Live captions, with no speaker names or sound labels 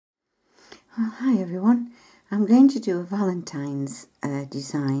Well, hi everyone. I'm going to do a Valentine's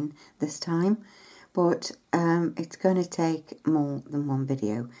design this time, but it's going to take more than one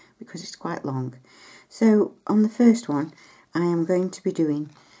video because it's quite long. So on the first one I am going to be doing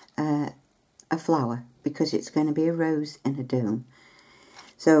a flower because it's going to be a rose in a dome.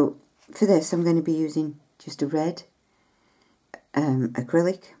 So for this I'm going to be using just a red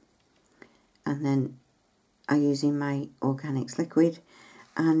acrylic, and then I'm using my Organics liquid,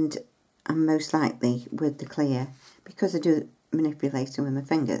 and I'm most likely with the clear, because I do manipulating with my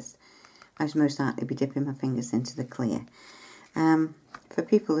fingers, I was most likely be dipping my fingers into the clear. For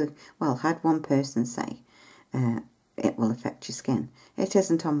people who, well, had one person say it will affect your skin. It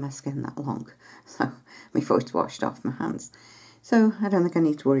isn't on my skin that long, so before it's washed off my hands. So I don't think I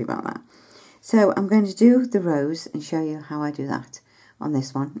need to worry about that. So I'm going to do the rose and show you how I do that on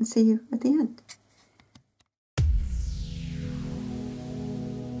this one, and see you at the end.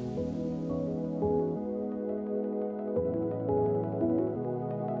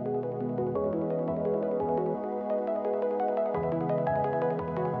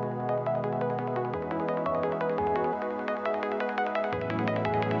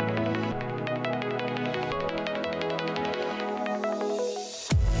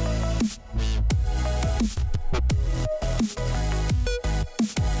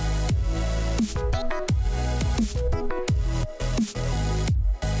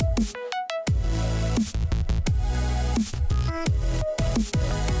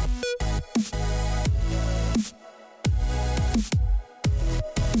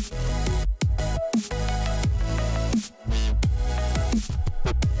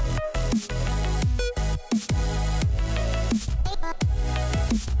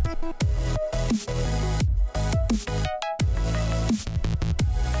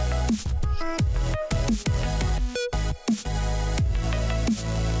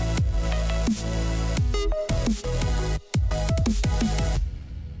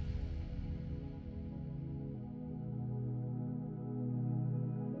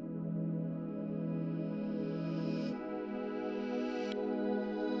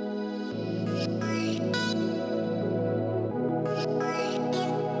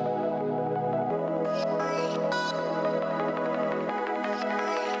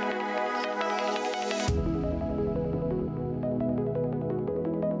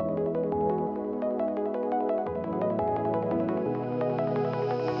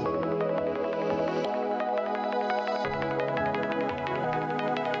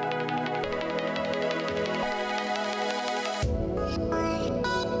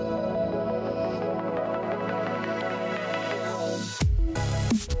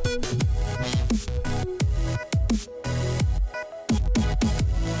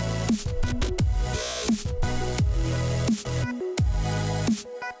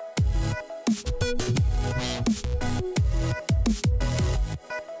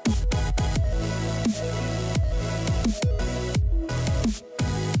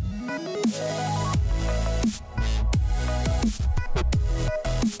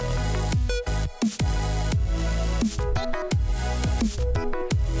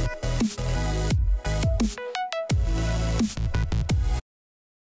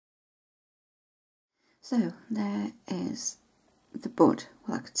 So there is the bud.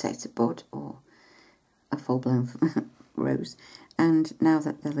 Well, I could say it's a bud or a full-blown rose. And now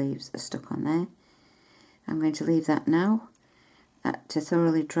that the leaves are stuck on there, I'm going to leave that now to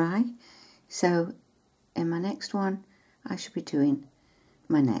thoroughly dry. So in my next one I should be doing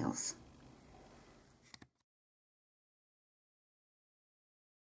my nails.